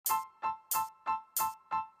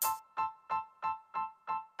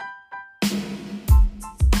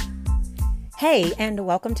Hey, and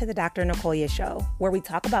welcome to the Dr. Nicolia Show, where we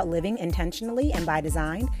talk about living intentionally and by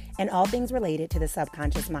design and all things related to the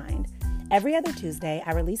subconscious mind. Every other Tuesday,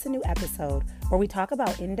 I release a new episode where we talk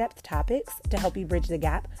about in-depth topics to help you bridge the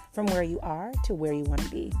gap from where you are to where you want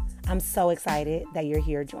to be. I'm so excited that you're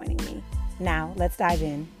here joining me. Now, let's dive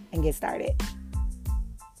in and get started.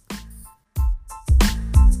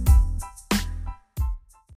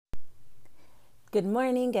 Good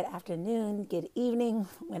morning, good afternoon, good evening,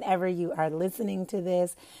 whenever you are listening to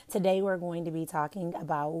this. Today we're going to be talking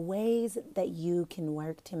about ways that you can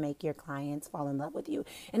work to make your clients fall in love with you.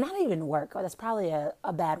 And not even work, that's probably a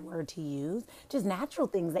bad word to use, just natural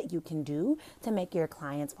things that you can do to make your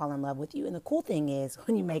clients fall in love with you. And the cool thing is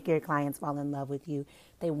when you make your clients fall in love with you,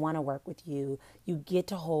 they want to work with you. You get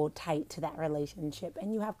to hold tight to that relationship,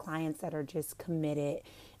 and you have clients that are just committed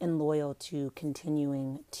and loyal to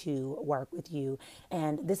continuing to work with you.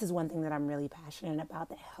 And this is one thing that I'm really passionate about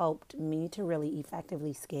that helped me to really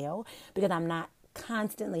effectively scale, because I'm not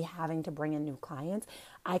constantly having to bring in new clients.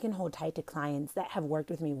 I can hold tight to clients that have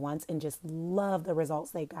worked with me once and just love the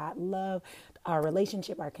results they got, love our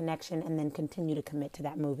relationship, our connection, and then continue to commit to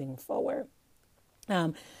that moving forward.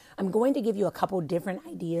 I'm going to give you a couple different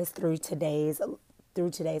ideas through today's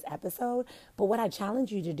episode, but what I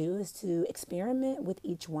challenge you to do is to experiment with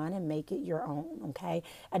each one and make it your own, okay?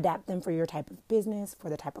 Adapt them for your type of business, for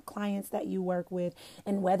the type of clients that you work with,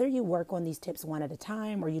 and whether you work on these tips one at a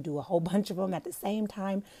time or you do a whole bunch of them at the same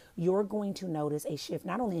time, you're going to notice a shift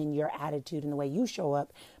not only in your attitude and the way you show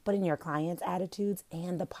up, but in your clients' attitudes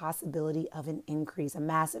and the possibility of an increase, a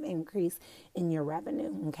massive increase in your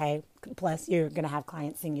revenue, okay? Plus, you're going to have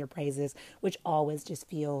clients sing your praises, which always just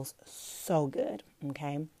feels so good,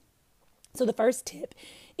 okay? So the first tip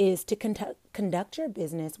is to conduct your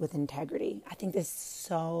business with integrity. I think this is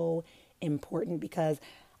so important because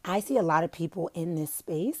I see a lot of people in this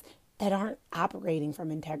space that aren't operating from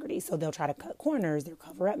integrity. So they'll try to cut corners, they'll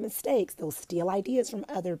cover up mistakes, they'll steal ideas from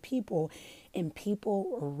other people, and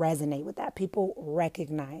people resonate with that. People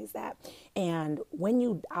recognize that. And when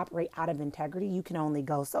you operate out of integrity, you can only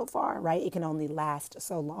go so far, right? It can only last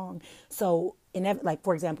so long. So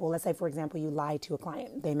for example, let's say, you lie to a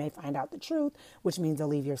client. They may find out the truth, which means they'll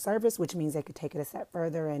leave your service, which means they could take it a step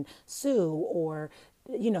further and sue or,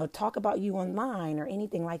 talk about you online or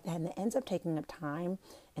anything like that. And it ends up taking up time,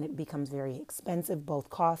 and it becomes very expensive, both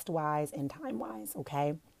cost-wise and time-wise,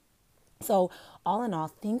 okay? So all in all,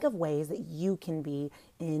 think of ways that you can be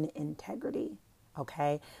in integrity,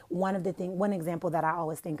 okay? One example that I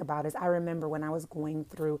always think about is I remember when I was going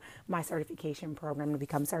through my certification program to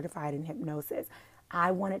become certified in hypnosis,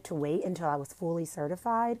 I wanted to wait until I was fully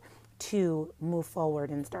certified to move forward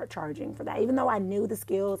and start charging for that. Even though I knew the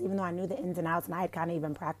skills, even though I knew the ins and outs, and I had kind of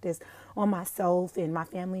even practiced on myself and my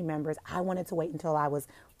family members, I wanted to wait until I was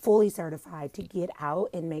fully certified to get out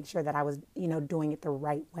and make sure that I was, doing it the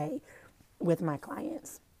right way with my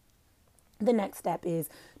clients. The next step is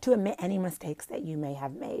to admit any mistakes that you may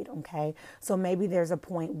have made, okay? So maybe there's a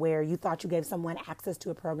point where you thought you gave someone access to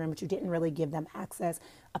a program, but you didn't really give them access.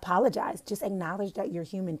 Apologize. Just acknowledge that you're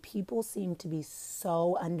human. People seem to be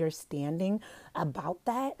so understanding about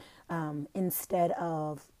that, instead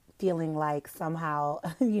of feeling like somehow,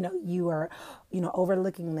 you are,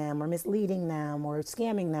 overlooking them or misleading them or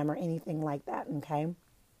scamming them or anything like that, okay?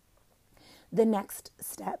 The next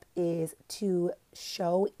step is to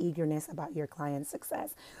show eagerness about your client's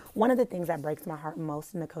success. One of the things that breaks my heart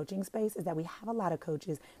most in the coaching space is that we have a lot of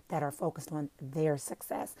coaches that are focused on their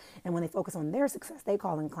success. And when they focus on their success, they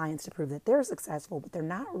call in clients to prove that they're successful, but they're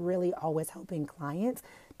not really always helping clients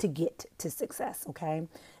to get to success, okay?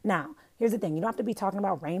 Now, here's the thing. You don't have to be talking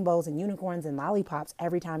about rainbows and unicorns and lollipops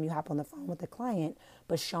every time you hop on the phone with the client,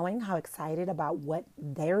 but showing how excited about what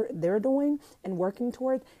they're doing and working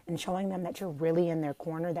towards, and showing them that you're really in their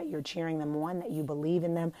corner, that you're cheering them on, that you believe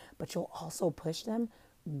in them, but you'll also push them,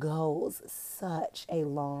 goes such a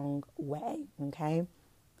long way, okay?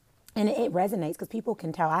 And it resonates because people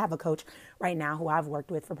can tell. I have a coach right now who I've worked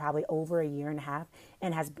with for probably over a year and a half,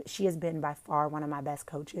 and she has been by far one of my best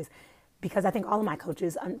coaches, because I think all of my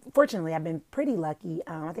coaches, unfortunately, I've been pretty lucky.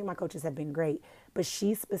 I think my coaches have been great, but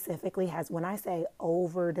she specifically has, when I say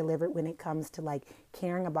over-delivered when it comes to like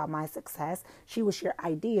caring about my success, she will share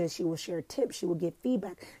ideas, she will share tips, she will give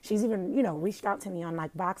feedback. She's even, reached out to me on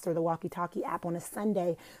like Voxer, the walkie-talkie app, on a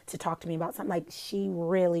Sunday to talk to me about something. Like, she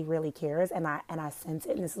really, really cares, and I sense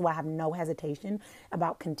it, and this is why I have no hesitation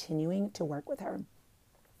about continuing to work with her,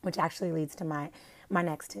 which actually leads to my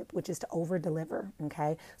next tip, which is to over-deliver,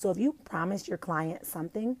 okay? So if you promise your client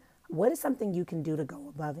something, What is something you can do to go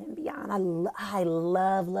above and beyond? I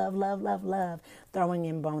love, love, love, love, love throwing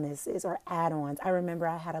in bonuses or add-ons. I remember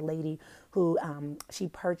I had a lady who she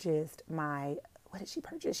purchased what did she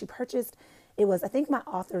purchase? She purchased, it was, I think, my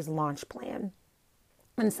author's launch plan.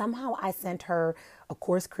 And somehow I sent her a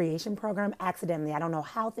course creation program accidentally. I don't know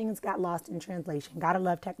how things got lost in translation. Gotta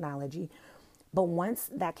love technology. But once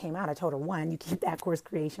that came out, I told her, one, you keep that course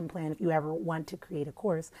creation plan if you ever want to create a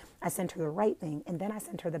course. I sent her the right thing. And then I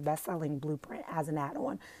sent her the best-selling blueprint as an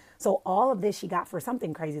add-on. So all of this she got for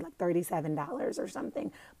something crazy, like $37 or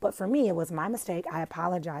something. But for me, it was my mistake. I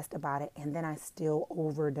apologized about it. And then I still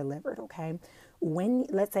over-delivered, okay? When,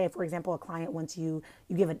 let's say, for example, a client wants you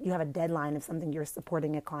have a deadline of something you're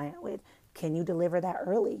supporting a client with. Can you deliver that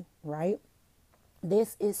early, right?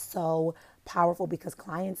 This is so powerful because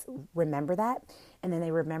clients remember that, and then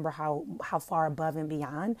they remember how far above and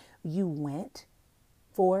beyond you went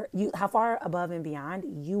how far above and beyond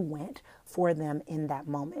you went for them in that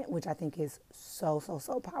moment, which I think is so, so,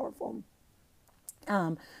 so powerful.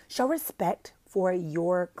 Show respect for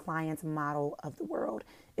your client's model of the world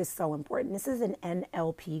is so important. This is an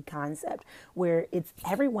NLP concept where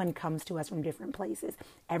everyone comes to us from different places.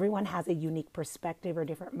 Everyone has a unique perspective or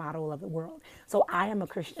different model of the world. So I am a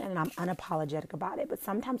Christian and I'm unapologetic about it. But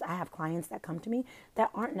sometimes I have clients that come to me that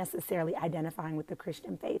aren't necessarily identifying with the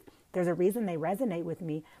Christian faith. There's a reason they resonate with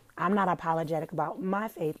me. I'm not apologetic about my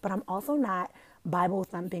faith, but I'm also not Bible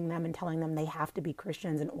thumping them and telling them they have to be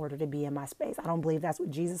Christians in order to be in my space. I don't believe that's what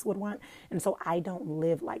Jesus would want. And so I don't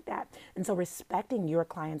live like that. And so respecting your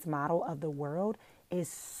client's model of the world is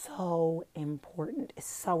so important. It's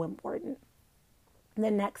so important. The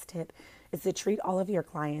next tip is to treat all of your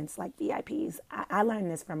clients like VIPs. I learned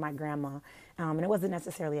this from my grandma, and it wasn't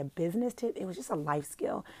necessarily a business tip. It was just a life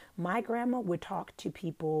skill. My grandma would talk to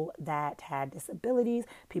people that had disabilities,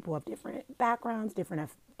 people of different backgrounds,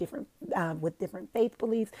 with different faith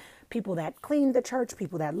beliefs, people that cleaned the church,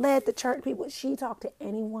 people that led the church. She talked to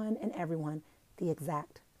anyone and everyone the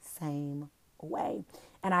exact same way.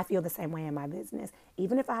 And I feel the same way in my business.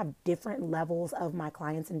 Even if I have different levels of my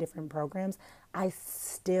clients in different programs, I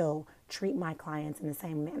still treat my clients in the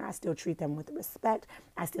same manner. I still treat them with respect.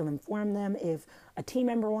 I still inform them if a team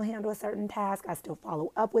member will handle a certain task. I still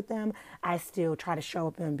follow up with them. I still try to show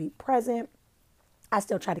up and be present. I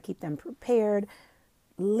still try to keep them prepared.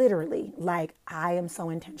 Literally, like, I am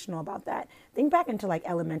so intentional about that. Think back into like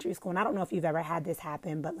elementary school, and I don't know if you've ever had this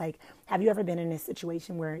happen, but like, have you ever been in a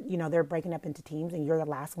situation where, they're breaking up into teams and you're the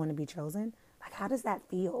last one to be chosen? Like, how does that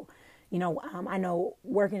feel? I know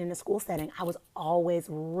working in a school setting, I was always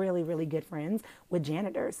really, really good friends with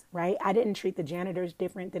janitors, right? I didn't treat the janitors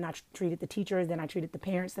different than I treated the teachers, than I treated the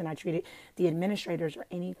parents, than I treated the administrators or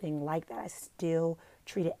anything like that. I still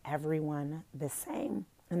treated everyone the same.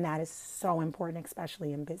 And that is so important,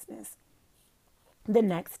 especially in business. The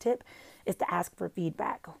next tip is to ask for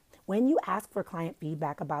feedback. When you ask for client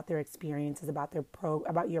feedback about their experiences, about your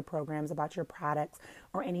programs, about your products,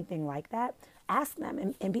 or anything like that, ask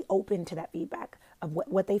them and be open to that feedback of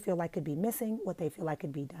what they feel like could be missing, what they feel like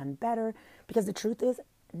could be done better. Because the truth is,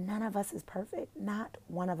 none of us is perfect. Not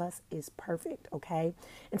one of us is perfect, okay?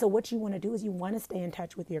 And so what you want to do is you want to stay in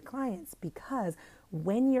touch with your clients, because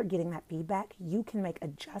when you're getting that feedback, you can make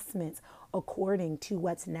adjustments according to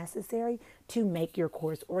what's necessary to make your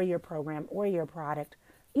course or your program or your product,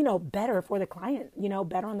 better for the client,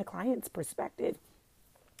 better on the client's perspective.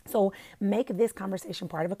 So make this conversation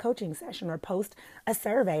part of a coaching session, or post a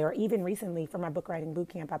survey. Or even recently for my book writing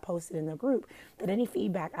bootcamp, I posted in the group that any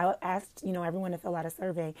feedback, I asked, everyone to fill out a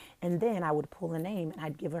survey, and then I would pull a name and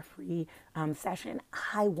I'd give a free session.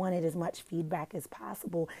 I wanted as much feedback as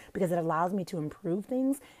possible because it allows me to improve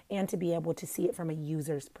things and to be able to see it from a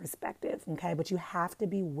user's perspective. Okay. But you have to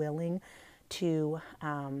be willing to,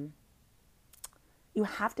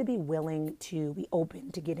 be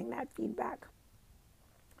open to getting that feedback.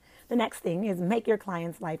 The next thing is make your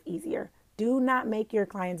client's life easier. Do not make your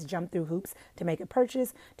clients jump through hoops to make a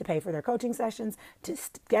purchase, to pay for their coaching sessions, to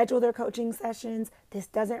schedule their coaching sessions. This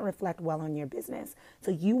doesn't reflect well on your business. So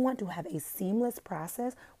you want to have a seamless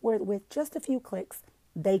process where with just a few clicks,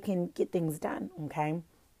 they can get things done, okay?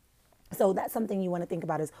 So that's something you want to think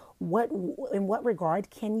about is in what regard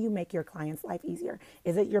can you make your client's life easier?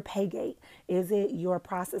 Is it your pay gate? Is it your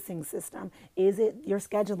processing system? Is it your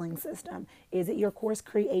scheduling system? Is it your course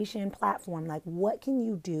creation platform? Like, what can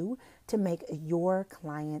you do to make your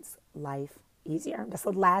client's life easier? That's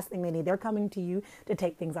the last thing they need. They're coming to you to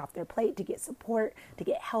take things off their plate, to get support, to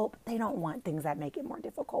get help. They don't want things that make it more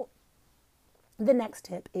difficult. The next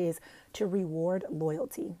tip is to reward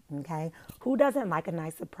loyalty, okay? Who doesn't like a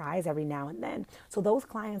nice surprise every now and then? So those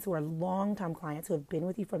clients who are long-term clients who have been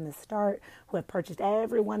with you from the start, who have purchased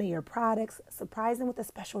every one of your products, surprise them with a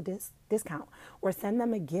special discount or send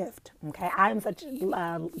them a gift, okay?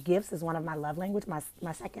 Gifts is one of my love language,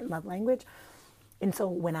 my second love language. And so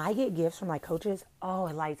when I get gifts from my coaches, oh,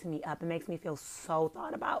 it lights me up. It makes me feel so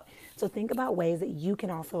thought about. So think about ways that you can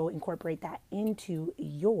also incorporate that into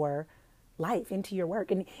your life, into your work.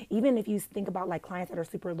 And even if you think about like clients that are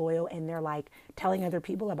super loyal and they're like telling other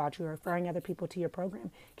people about you or referring other people to your program,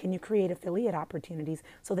 can you create affiliate opportunities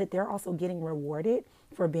so that they're also getting rewarded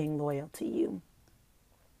for being loyal to you?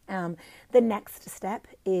 The next step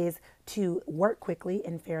is to work quickly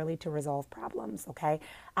and fairly to resolve problems, okay?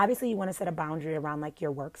 Obviously, you want to set a boundary around like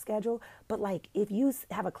your work schedule, but like if you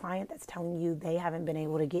have a client that's telling you they haven't been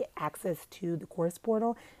able to get access to the course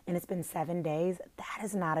portal and it's been 7 days, that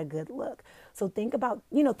is not a good look. So think about,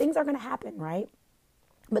 things are going to happen, right?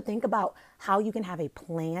 But think about how you can have a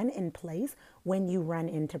plan in place when you run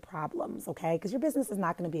into problems, okay? Because your business is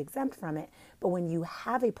not going to be exempt from it. But when you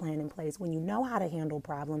have a plan in place, when you know how to handle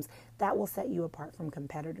problems, that will set you apart from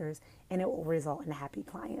competitors and it will result in happy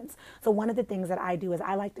clients. So one of the things that I do is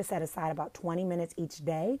I like to set aside about 20 minutes each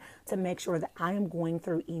day to make sure that I am going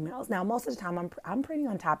through emails. Now, most of the time I'm pretty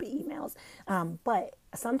on top of emails, but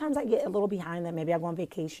sometimes I get a little behind that. Maybe I go on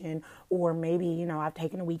vacation or maybe, I've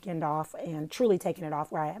taken a weekend off and truly taken it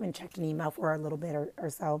off where I haven't checked an email for a little bit or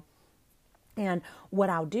so. And what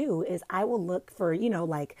I'll do is I will look for,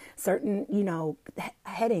 like certain,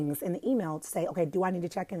 headings in the email to say, okay, do I need to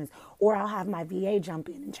check in this? Or I'll have my VA jump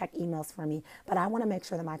in and check emails for me. But I want to make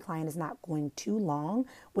sure that my client is not going too long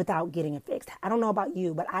without getting it fixed. I don't know about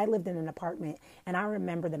you, but I lived in an apartment and I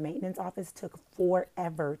remember the maintenance office took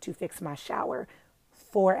forever to fix my shower.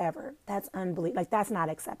 Forever. That's unbelievable. Like that's not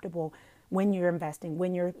acceptable when you're investing,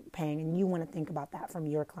 when you're paying, and you want to think about that from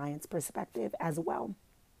your client's perspective as well.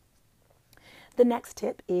 The next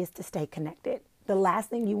tip is to stay connected. The last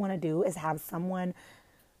thing you want to do is have someone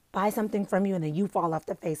buy something from you and then you fall off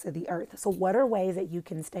the face of the earth. So what are ways that you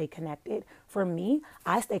can stay connected? For me,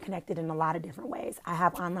 I stay connected in a lot of different ways. I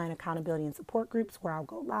have online accountability and support groups where I'll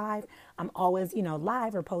go live. I'm always,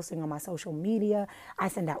 live or posting on my social media. I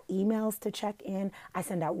send out emails to check in. I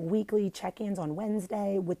send out weekly check-ins on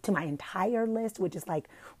Wednesday to my entire list, which is like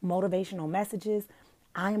motivational messages.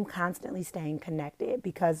 I am constantly staying connected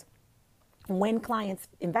because when clients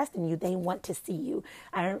invest in you, they want to see you.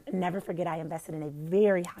 I never forget I invested in a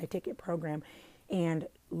very high ticket program and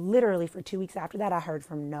literally for 2 weeks after that, I heard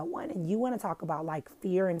from no one. And you want to talk about like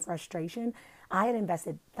fear and frustration. I had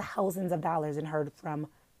invested thousands of dollars and heard from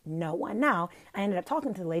no one. Now, I ended up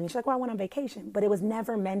talking to the lady. She's like, well, I went on vacation, but it was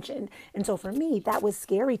never mentioned. And so for me, that was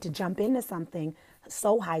scary to jump into something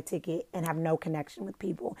so high ticket and have no connection with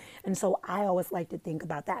people. And so I always like to think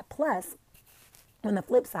about that. Plus, on the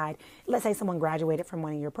flip side, let's say someone graduated from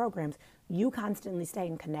one of your programs, you constantly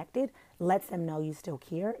staying connected lets them know you still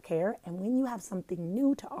care. And when you have something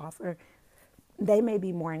new to offer, they may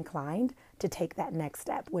be more inclined to take that next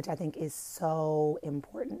step, which I think is so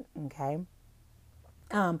important, okay?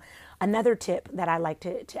 Another tip that I like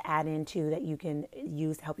to add into that you can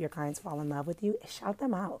use to help your clients fall in love with you is shout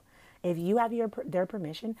them out. If you have their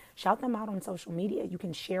permission, shout them out on social media. You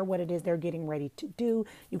can share what it is they're getting ready to do.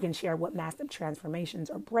 You can share what massive transformations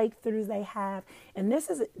or breakthroughs they have. And this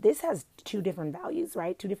has two different values,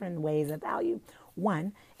 right? Two different ways of value.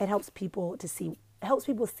 One, it helps people see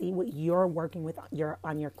what you're working with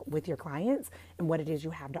with your clients and what it is you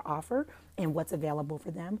have to offer and what's available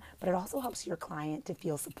for them. But it also helps your client to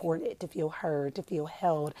feel supported, to feel heard, to feel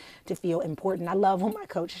held, to feel important. I love when my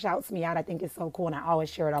coach shouts me out. I think it's so cool, and I always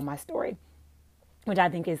share it on my story, which I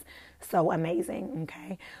think is so amazing.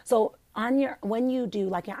 Okay, so when you do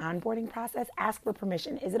like your onboarding process, ask for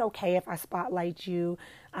permission. Is it okay if I spotlight you?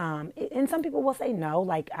 And some people will say no.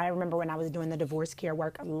 Like I remember when I was doing the divorce care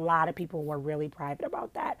work, a lot of people were really private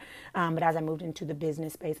about that. But as I moved into the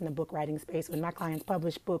business space and the book writing space, when my clients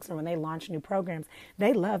publish books or when they launch new programs,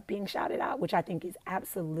 they love being shouted out, which I think is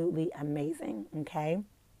absolutely amazing. Okay.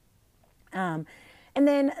 And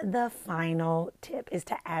then the final tip is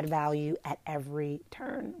to add value at every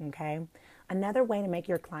turn. Okay. Another way to make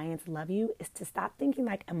your clients love you is to stop thinking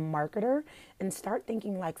like a marketer and start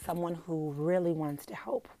thinking like someone who really wants to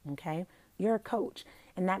help, okay? You're a coach,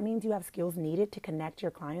 and that means you have skills needed to connect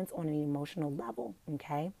your clients on an emotional level,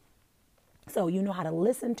 okay? So you know how to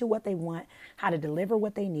listen to what they want, how to deliver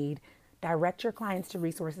what they need, direct your clients to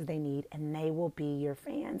resources they need, and they will be your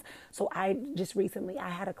fans. So I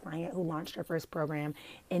had a client who launched her first program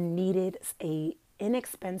and needed a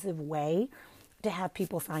inexpensive way to have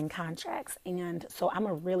people sign contracts. And so I'm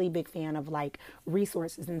a really big fan of like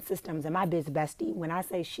resources and systems. And my biz bestie, when I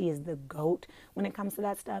say she is the GOAT when it comes to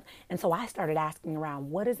that stuff. And so I started asking around,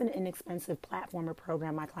 what is an inexpensive platform or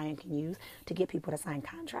program my client can use to get people to sign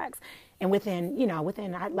contracts? And within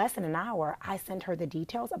less than an hour, I sent her the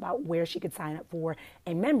details about where she could sign up for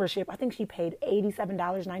a membership. I think she paid $87,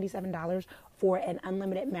 $97 for an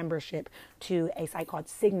unlimited membership to a site called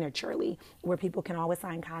Signaturely, where people can always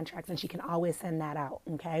sign contracts and she can always send that out,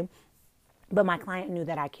 okay? But my client knew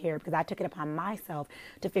that I cared because I took it upon myself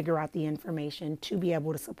to figure out the information to be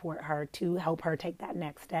able to support her, to help her take that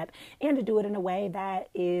next step, and to do it in a way that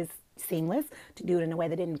is seamless, to do it in a way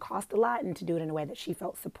that didn't cost a lot, and to do it in a way that she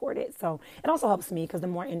felt supported. So it also helps me because the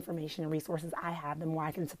more information and resources I have, the more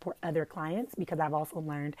I can support other clients, because I've also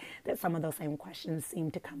learned that some of those same questions seem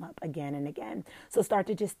to come up again and again. So start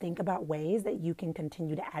to just think about ways that you can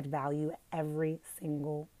continue to add value every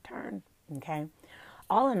single turn, okay?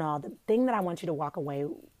 All in all, the thing that I want you to walk away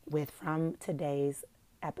with from today's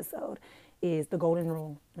episode is the golden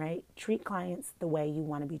rule, right? Treat clients the way you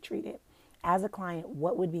want to be treated. As a client,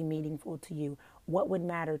 what would be meaningful to you? What would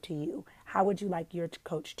matter to you? How would you like your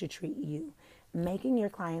coach to treat you? Making your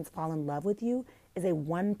clients fall in love with you is a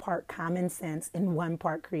 1 part common sense and 1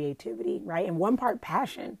 part creativity, right? And 1 part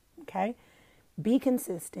passion, okay? Be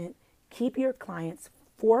consistent. Keep your clients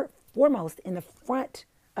foremost in the front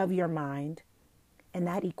of your mind, and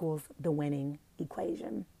that equals the winning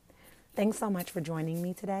equation. Thanks so much for joining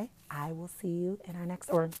me today. I will see you in our next,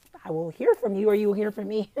 or I will hear from you, or you will hear from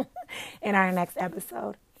me in our next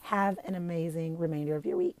episode. Have an amazing remainder of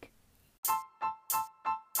your week.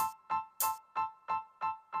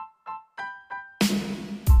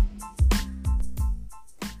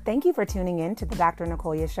 Thank you for tuning in to the Dr.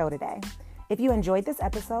 Nicolia Show today. If you enjoyed this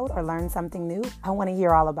episode or learned something new, I want to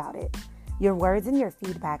hear all about it. Your words and your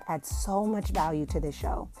feedback add so much value to this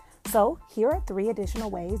show. So here are 3 additional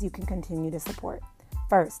ways you can continue to support.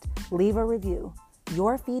 First, leave a review.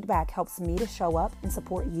 Your feedback helps me to show up and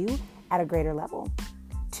support you at a greater level.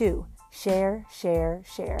 2, share.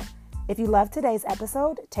 If you loved today's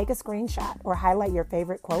episode, take a screenshot or highlight your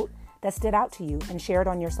favorite quote that stood out to you and share it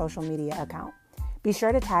on your social media account. Be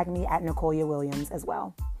sure to tag me at Nicolia Williams as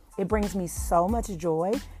well. It brings me so much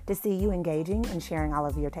joy to see you engaging and sharing all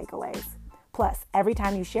of your takeaways. Plus, every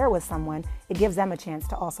time you share with someone, it gives them a chance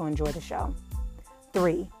to also enjoy the show.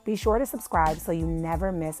 3, be sure to subscribe so you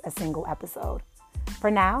never miss a single episode.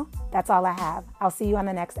 For now, that's all I have. I'll see you on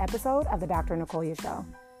the next episode of the Dr. Nicolia Show.